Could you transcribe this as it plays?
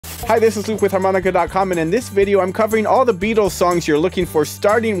Hi, this is Luke with Harmonica.com, and in this video I'm covering all the Beatles songs you're looking for,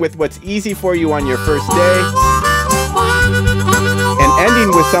 starting with what's easy for you on your first day, and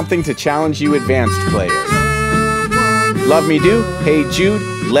ending with something to challenge you advanced players. Love Me Do, Hey Jude,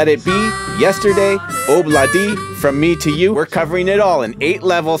 Let It Be, Yesterday, Obladi, From Me to You. We're covering it all in 8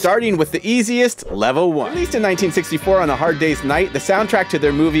 levels, starting with the easiest, level 1. Released in 1964 on A Hard Day's Night, the soundtrack to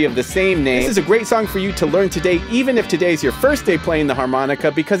their movie of the same name. This is a great song for you to learn today, even if today's your first day playing the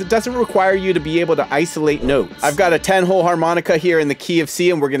harmonica, because it doesn't require you to be able to isolate notes. I've got a 10-hole harmonica here in the key of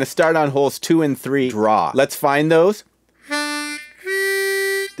C, and we're going to start on holes 2 and 3, draw. Let's find those.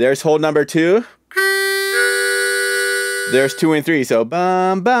 There's hole number 2. There's 2 and 3, so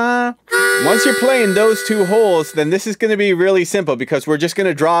bum bum. Once you're playing those 2 holes, then this is going to be really simple because we're just going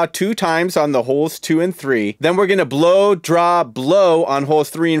to draw 2 times on the holes 2 and 3. Then we're going to blow, draw, blow on holes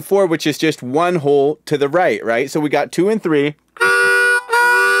 3 and 4, which is just 1 hole to the right? So we got 2 and 3.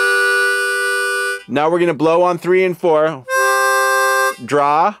 Now we're going to blow on 3 and 4.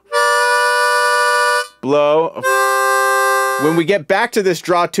 Draw, blow. When we get back to this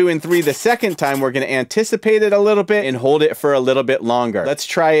draw 2 and 3 the second time, we're going to anticipate it a little bit and hold it for a little bit longer. Let's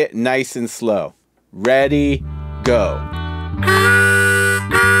try it nice and slow. Ready, go.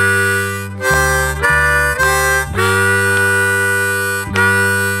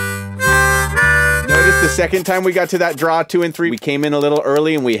 Notice the second time we got to that draw 2 and 3, we came in a little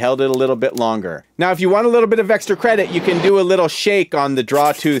early and we held it a little bit longer. Now, if you want a little bit of extra credit, you can do a little shake on the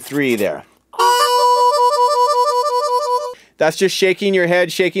draw 2, 3 there. That's just shaking your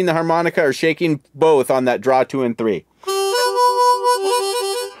head, shaking the harmonica, or shaking both on that draw 2 and 3.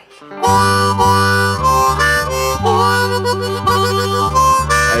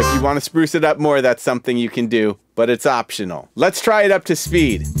 If you want to spruce it up more, that's something you can do, but it's optional. Let's try it up to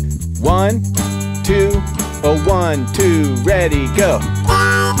speed. 1, 2, oh 1, 2, ready, go.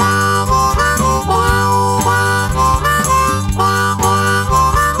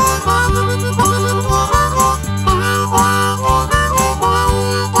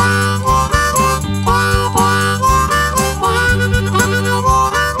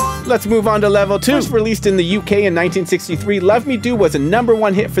 Let's move on to level 2. First released in the UK in 1963, Love Me Do was a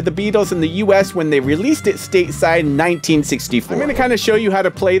 #1 hit for the Beatles in the US when they released it stateside in 1964. I'm going to kind of show you how to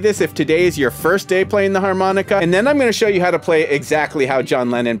play this if today is your first day playing the harmonica, and then I'm going to show you how to play it exactly how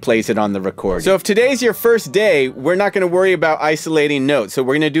John Lennon plays it on the recording. So if today's your first day, we're not going to worry about isolating notes. So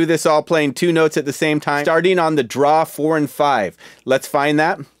we're going to do this all playing 2 notes at the same time, starting on the draw 4 and 5. Let's find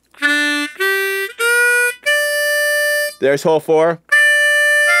that. There's hole 4.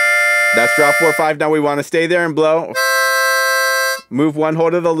 That's draw 4, 5. Now we want to stay there and blow. Move 1 hole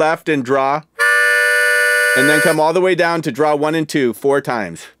to the left and draw. And then come all the way down to draw 1 and 2 4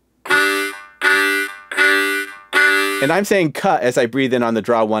 times. And I'm saying cut as I breathe in on the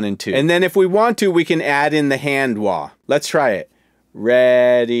draw 1 and 2. And then if we want to, we can add in the hand wah. Let's try it.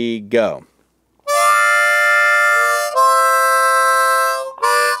 Ready, go.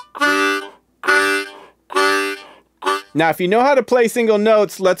 Now, if you know how to play single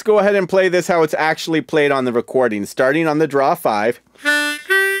notes, let's go ahead and play this how it's actually played on the recording. Starting on the draw 5.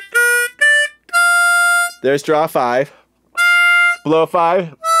 There's draw 5. Blow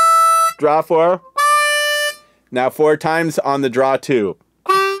 5. Draw 4. Now 4 times on the draw 2.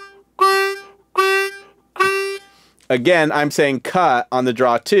 Again, I'm saying cut on the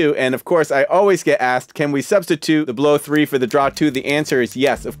draw 2, and of course I always get asked, can we substitute the blow 3 for the draw 2? The answer is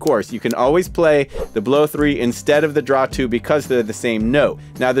yes, of course. You can always play the blow 3 instead of the draw 2 because they're the same note.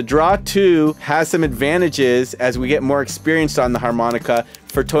 Now the draw 2 has some advantages as we get more experienced on the harmonica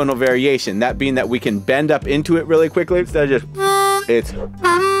for tonal variation. That being that we can bend up into it really quickly instead of just,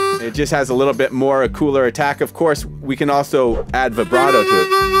 it just has a little bit more a cooler attack. Of course, we can also add vibrato to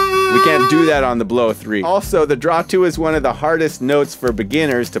it. We can't do that on the blow 3. Also, the draw 2 is one of the hardest notes for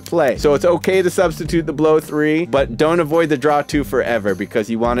beginners to play. So it's okay to substitute the blow 3, but don't avoid the draw 2 forever because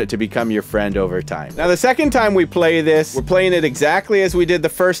you want it to become your friend over time. Now, the second time we play this, we're playing it exactly as we did the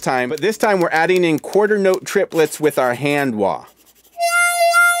first time, but this time we're adding in quarter note triplets with our hand wah.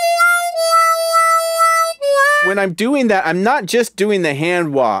 When I'm doing that, I'm not just doing the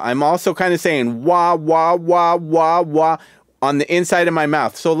hand wah. I'm also kind of saying wah, wah, wah, wah, wah on the inside of my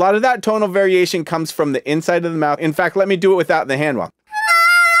mouth. So a lot of that tonal variation comes from the inside of the mouth. In fact, let me do it without the hand wah.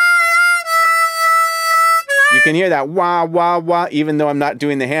 You can hear that wah, wah, wah, even though I'm not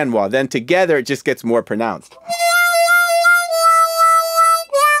doing the hand wah. Then together, it just gets more pronounced.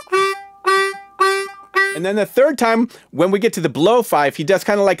 And then the third time, when we get to the blow 5, he does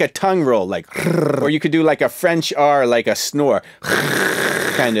kind of like a tongue roll, like, or you could do like a French R, like a snore,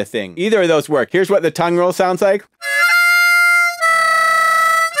 kind of thing. Either of those work. Here's what the tongue roll sounds like.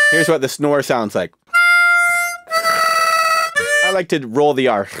 Here's what the snore sounds like. I like to roll the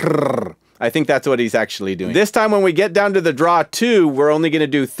R. I think that's what he's actually doing. This time when we get down to the draw 2, we're only going to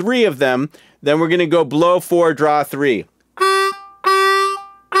do 3 of them. Then we're going to go blow 4, draw 3.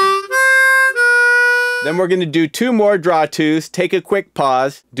 Then we're going to do 2 more draw 2s, take a quick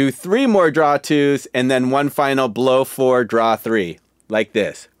pause, do 3 more draw 2s, and then one final blow 4, draw 3. Like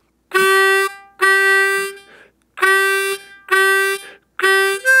this.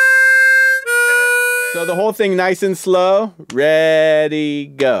 So the whole thing nice and slow. Ready,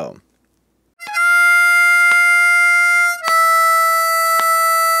 go.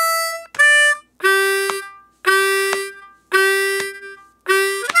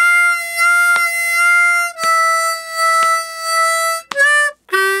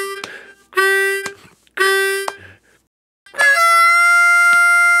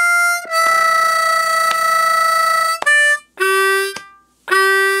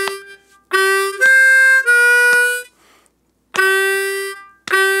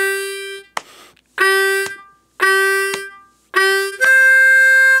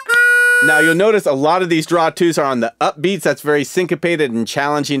 Now you'll notice a lot of these draw 2s are on the upbeats. That's very syncopated and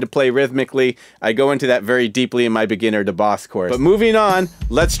challenging to play rhythmically. I go into that very deeply in my beginner to boss course. But moving on,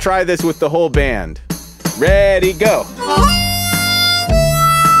 let's try this with the whole band. Ready, go.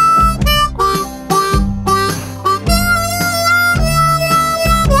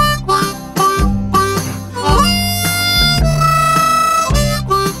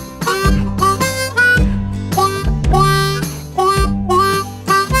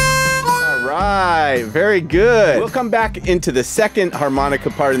 Very good. We'll come back into the second harmonica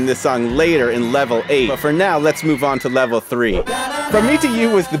part in this song later in level 8. But for now, let's move on to level 3. From Me to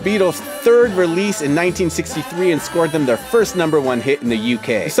You was the Beatles' third release in 1963 and scored them their first #1 hit in the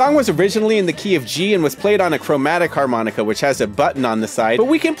UK. The song was originally in the key of G and was played on a chromatic harmonica, which has a button on the side, but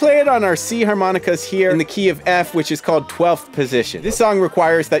we can play it on our C harmonicas here in the key of F, which is called 12th position. This song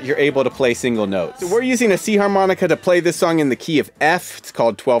requires that you're able to play single notes. So we're using a C harmonica to play this song in the key of F. It's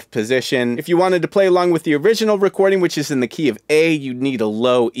called 12th position. If you wanted to play along with the original recording, which is in the key of A, you'd need a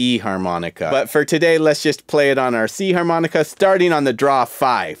low E harmonica. But for today, let's just play it on our C harmonica, starting on the draw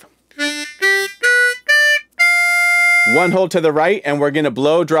 5. 1 hold to the right, and we're gonna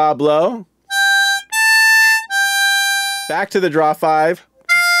blow, draw, blow. Back to the draw 5.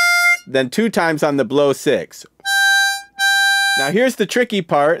 Then 2 times on the blow 6. Now here's the tricky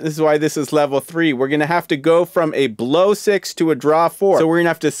part. This is why this is level 3. We're gonna have to go from a blow 6 to a draw 4. So we're gonna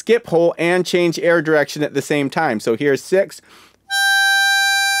have to skip hole and change air direction at the same time. So here's 6.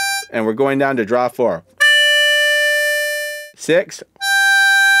 And we're going down to draw 4. 6.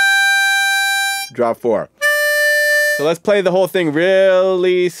 Draw 4. So let's play the whole thing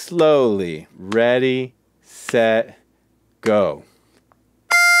really slowly. Ready, set, go.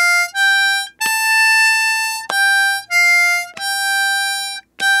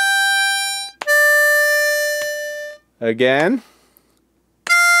 Again.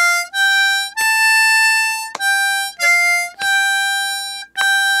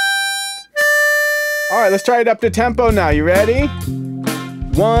 All right, let's try it up to tempo now. You ready?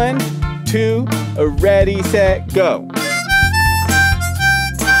 1, 2, ready, set, go.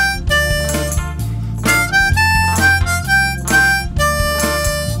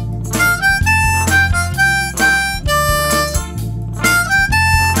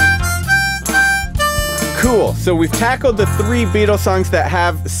 Cool, so we've tackled the 3 Beatles songs that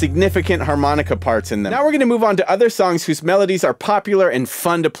have significant harmonica parts in them. Now we're gonna move on to other songs whose melodies are popular and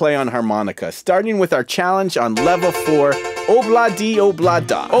fun to play on harmonica, starting with our challenge on level 4, Obla Di Obla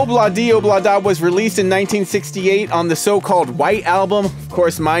Da. Obla Di Obla Da was released in 1968 on the so-called White Album. Of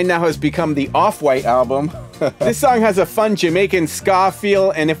course, mine now has become the Off-White Album. This song has a fun Jamaican ska feel,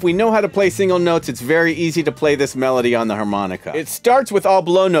 and if we know how to play single notes, it's very easy to play this melody on the harmonica. It starts with all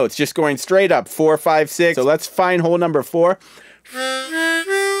blow notes, just going straight up, 4, 5, 6. So let's find hole number 4.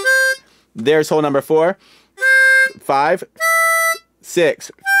 There's hole number 4, 5,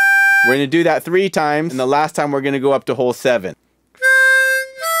 6. We're gonna do that 3 times, and the last time we're gonna go up to hole 7.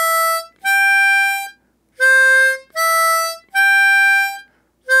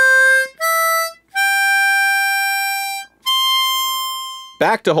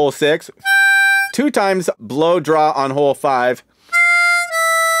 Back to hole 6, 2 times blow draw on hole 5,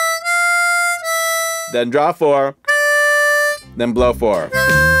 then draw 4, then blow 4.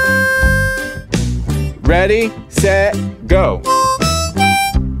 Ready, set, go.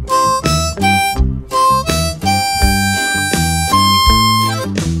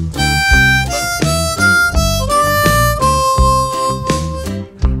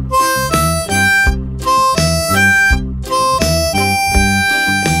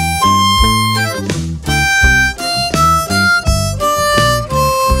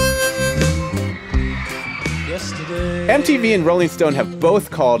 MTV and Rolling Stone have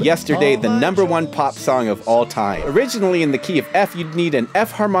both called Yesterday the #1 pop song of all time. Originally in the key of F, you'd need an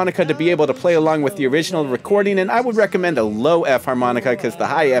F harmonica to be able to play along with the original recording, and I would recommend a low F harmonica because the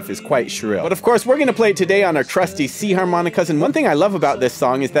high F is quite shrill. But of course, we're going to play it today on our trusty C harmonicas, and one thing I love about this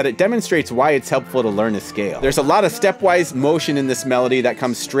song is that it demonstrates why it's helpful to learn a scale. There's a lot of stepwise motion in this melody that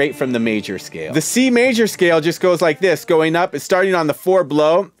comes straight from the major scale. The C major scale just goes like this, going up. It's starting on the 4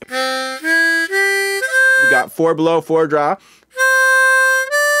 blow. We got 4 blow, 4 draw.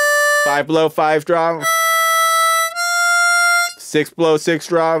 5 blow, 5 draw. 6 blow, 6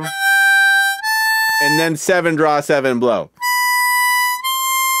 draw. And then 7 draw, 7 blow.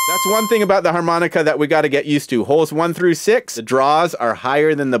 That's one thing about the harmonica that we got to get used to. Holes 1 through 6, the draws are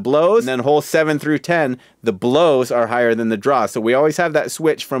higher than the blows. And then holes 7 through 10, the blows are higher than the draws. So we always have that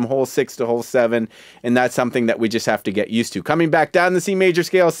switch from hole 6 to hole 7. And that's something that we just have to get used to. Coming back down the C major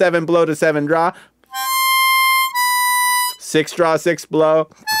scale, 7 blow to 7 draw. 6 draw, 6 blow.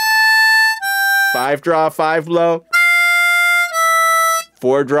 5 draw, 5 blow.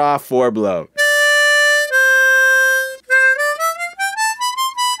 4 draw, 4 blow.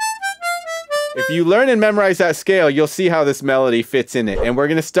 If you learn and memorize that scale, you'll see how this melody fits in it. And we're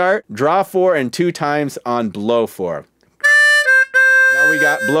gonna start draw 4 and 2 times on blow 4. Now we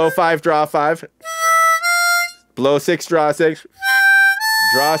got blow 5, draw 5. Blow 6, draw 6.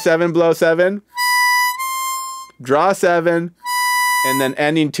 Draw 7, blow 7. Draw 7. And then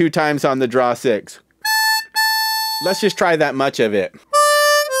ending 2 times on the draw 6. Let's just try that much of it.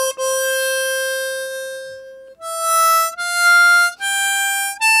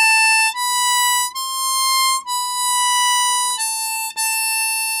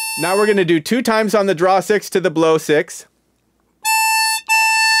 Now we're going to do 2 times on the draw 6 to the blow 6.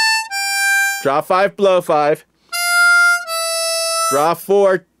 Draw 5, blow 5. Draw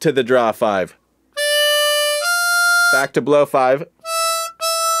 4 to the draw 5. Back to blow 5.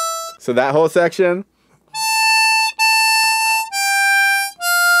 So that whole section.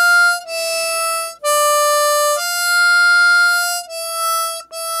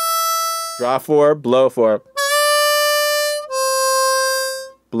 Draw 4, blow 4.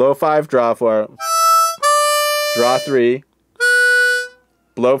 Blow 5, draw 4. Draw 3.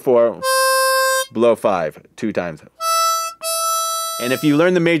 Blow 4. Blow 5. 2 times. And if you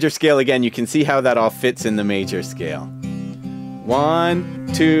learn the major scale again, you can see how that all fits in the major scale.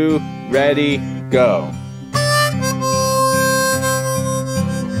 1, 2, ready, go.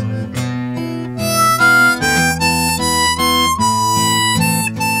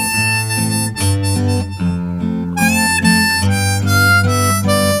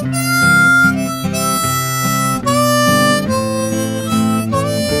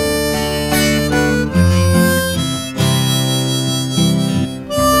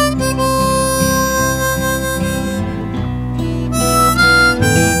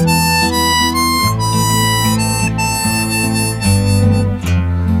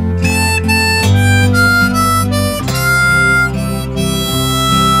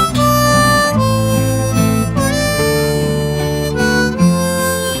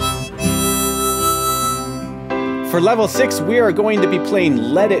 For level 6, we are going to be playing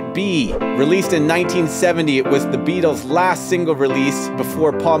Let It Be. Released in 1970, it was the Beatles' last single release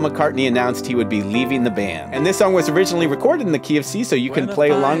before Paul McCartney announced he would be leaving the band. And this song was originally recorded in the key of C, so you can play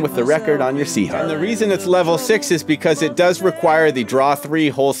along with the record on your C harp. And the reason it's level 6 is because it does require the draw 3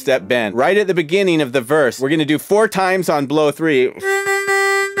 whole step bend. Right at the beginning of the verse, we're going to do 4 times on blow 3.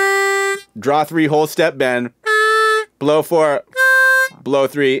 Draw 3 whole step bend. Blow 4. Blow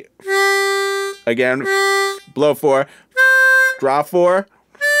 3. Again. Blow 4, draw 4,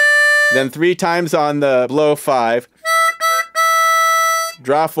 then 3 times on the blow 5,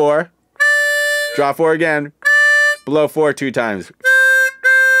 draw 4 again, blow 4 2 times.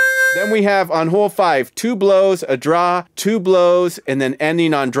 Then we have on hole 5, 2 blows, a draw, 2 blows, and then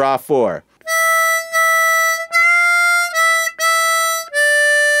ending on draw 4.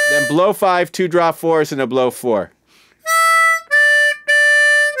 Then blow 5, 2 draw 4s, and a blow 4.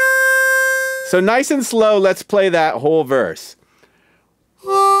 So nice and slow, let's play that whole verse.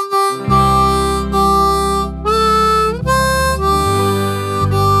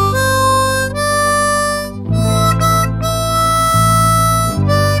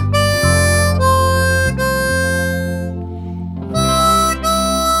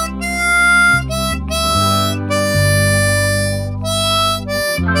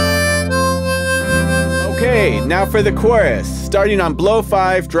 Okay, now for the chorus. Starting on blow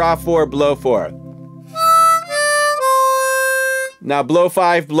 5, draw 4, blow 4. Now blow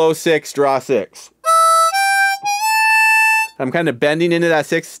 5, blow 6, draw 6. I'm kind of bending into that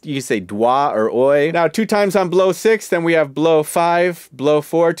 6. You can say dwa or oi. Now 2 times on blow 6, then we have blow 5, blow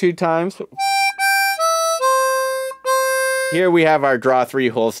 4 2 times. Here we have our draw 3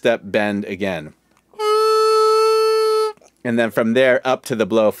 whole step bend again. And then from there up to the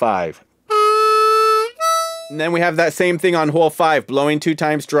blow 5. And then we have that same thing on hole 5, blowing 2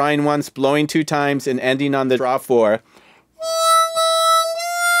 times, drawing once, blowing 2 times, and ending on the draw 4.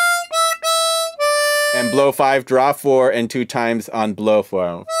 And blow 5, draw 4, and 2 times on blow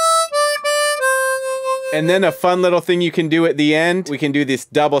 4. And then a fun little thing you can do at the end, we can do this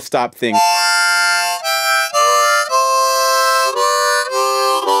double stop thing.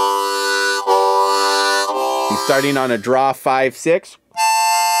 Starting on a draw 5, 6,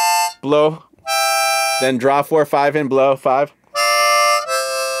 blow, then draw 4, 5, and blow 5,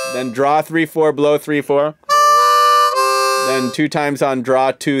 then draw 3, 4, blow 3, 4, then 2 times on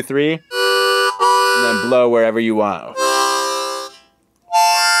draw 2, 3, and then blow wherever you want.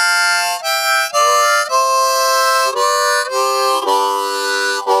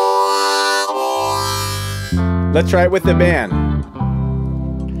 Let's try it with the band.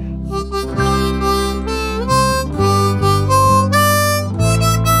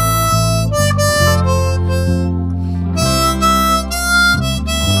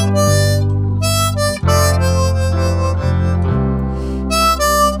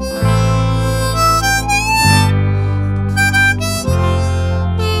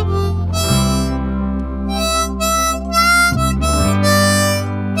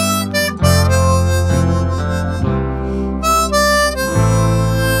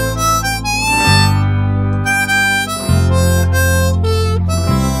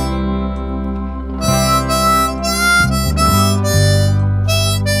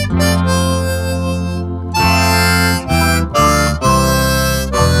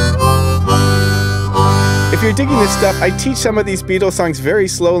 If you're digging this stuff, I teach some of these Beatles songs very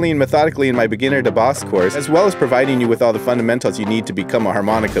slowly and methodically in my beginner to boss course, as well as providing you with all the fundamentals you need to become a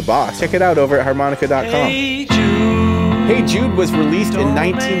harmonica boss. Check it out over at harmonica.com. Hey Jude was released in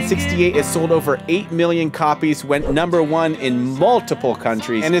 1968. It sold over 8 million copies, went #1 in multiple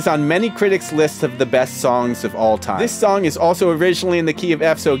countries, and is on many critics' lists of the best songs of all time. This song is also originally in the key of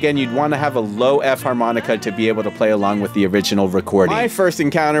F, so again, you'd want to have a low F harmonica to be able to play along with the original recording. My first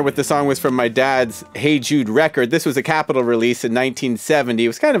encounter with the song was from my dad's Hey Jude record. This was a Capitol release in 1970. It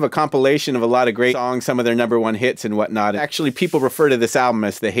was kind of a compilation of a lot of great songs, some of their #1 hits and whatnot. Actually, people refer to this album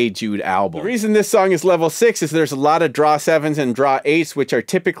as the Hey Jude album. The reason this song is level 6 is there's a lot of draw 7s and draw 8s, which are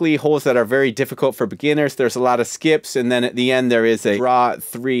typically holes that are very difficult for beginners. There's a lot of skips, and then at the end there is a draw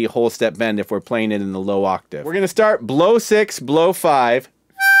 3 whole step bend if we're playing it in the low octave. We're going to start blow 6, blow 5,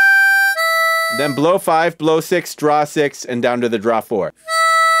 then blow 5, blow 6, draw 6, and down to the draw 4.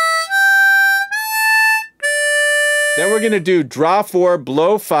 Then we're going to do draw 4,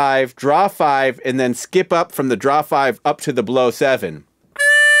 blow 5, draw 5, and then skip up from the draw 5 up to the blow 7.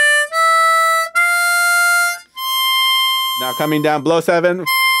 Now coming down, blow 7,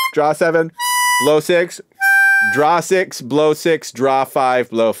 draw 7, blow 6, draw 6, blow 6, draw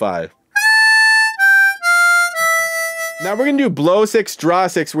 5, blow 5. Now we're going to do blow 6, draw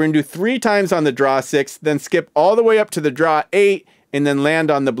 6. We're going to do 3 times on the draw 6, then skip all the way up to the draw 8, and then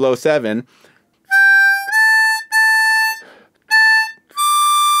land on the blow 7.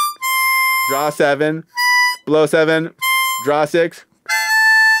 Draw 7, blow 7, draw 6,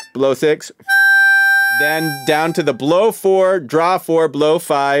 blow 6. Then down to the blow 4, draw 4, blow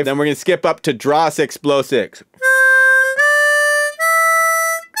 5. Then we're going to skip up to draw 6, blow 6.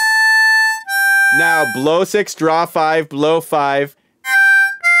 Now blow 6, draw 5, blow 5.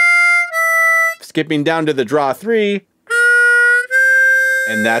 Skipping down to the draw 3.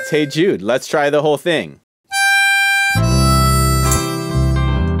 And that's Hey Jude. Let's try the whole thing.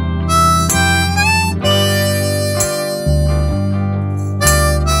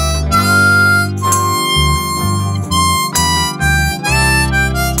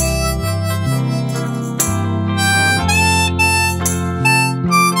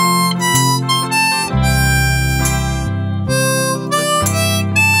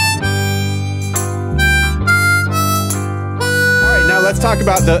 Let's talk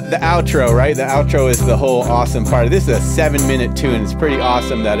about the outro, right? The outro is the whole awesome part. This is a 7-minute tune. It's pretty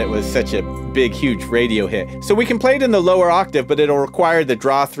awesome that it was such a big, huge radio hit. So we can play it in the lower octave, but it'll require the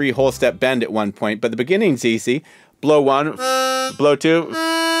draw 3 whole step bend at one point. But the beginning's easy. Blow 1, blow 2,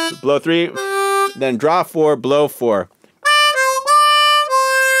 blow 3, then draw 4, blow 4.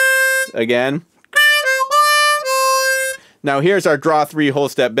 Again. Now here's our draw 3 whole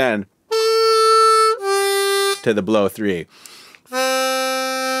step bend to the blow 3.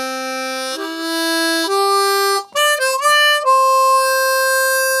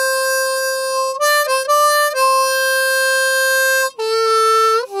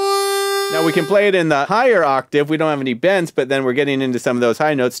 we can play it in the higher octave. We don't have any bends, but then we're getting into some of those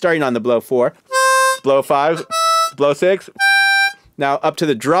high notes, starting on the blow 4, blow 5, blow 6. Now up to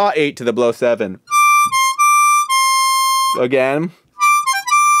the draw 8 to the blow 7. Again.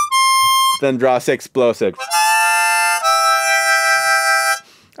 Then draw 6, blow 6.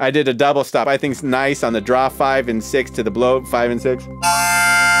 I did a double stop. I think it's nice on the draw 5 and 6 to the blow 5 and 6.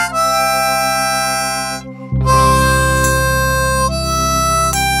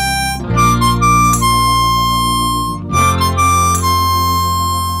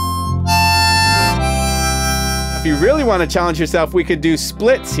 If you really want to challenge yourself, we could do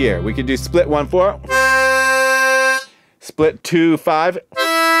splits here. We could do split 1-4, split 2-5,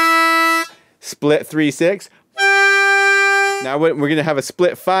 split 3-6. Now we're going to have a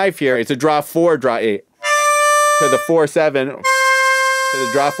split 5 here. It's a draw 4, draw 8. To the 4-7. To the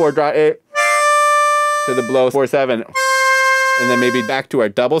draw 4, draw 8. To the blow 4-7. And then maybe back to our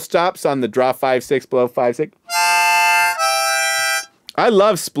double stops on the draw 5-6, blow 5-6. I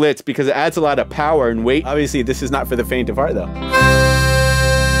love splits because it adds a lot of power and weight. Obviously, this is not for the faint of heart, though.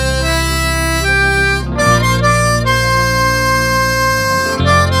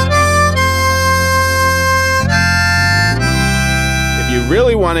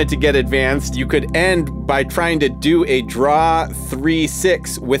 Really wanted to get advanced, you could end by trying to do a draw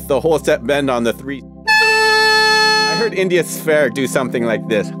 3-6 with the whole step bend on the 3. I heard India Sphere do something like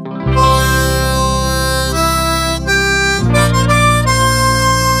this.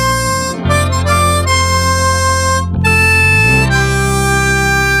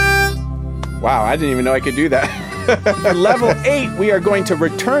 Wow, I didn't even know I could do that. Level 8, we are going to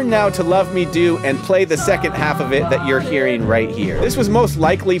return now to Love Me Do and play the second half of it that you're hearing right here. This was most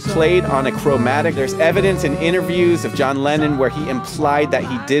likely played on a chromatic. There's evidence in interviews of John Lennon where he implied that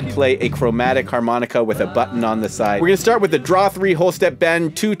he did play a chromatic harmonica with a button on the side. We're going to start with the draw 3 whole step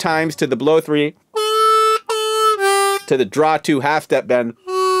bend 2 times to the blow 3, to the draw 2 half step bend,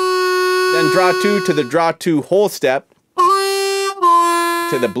 then draw 2 to the draw 2 whole step,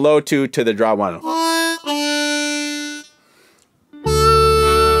 to the blow 2 to the draw 1.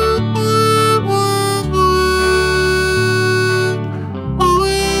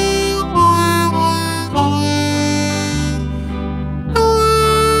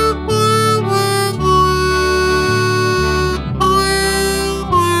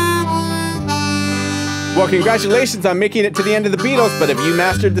 Well, congratulations on making it to the end of the Beatles, but have you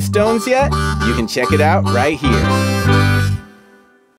mastered the Stones yet? You can check it out right here.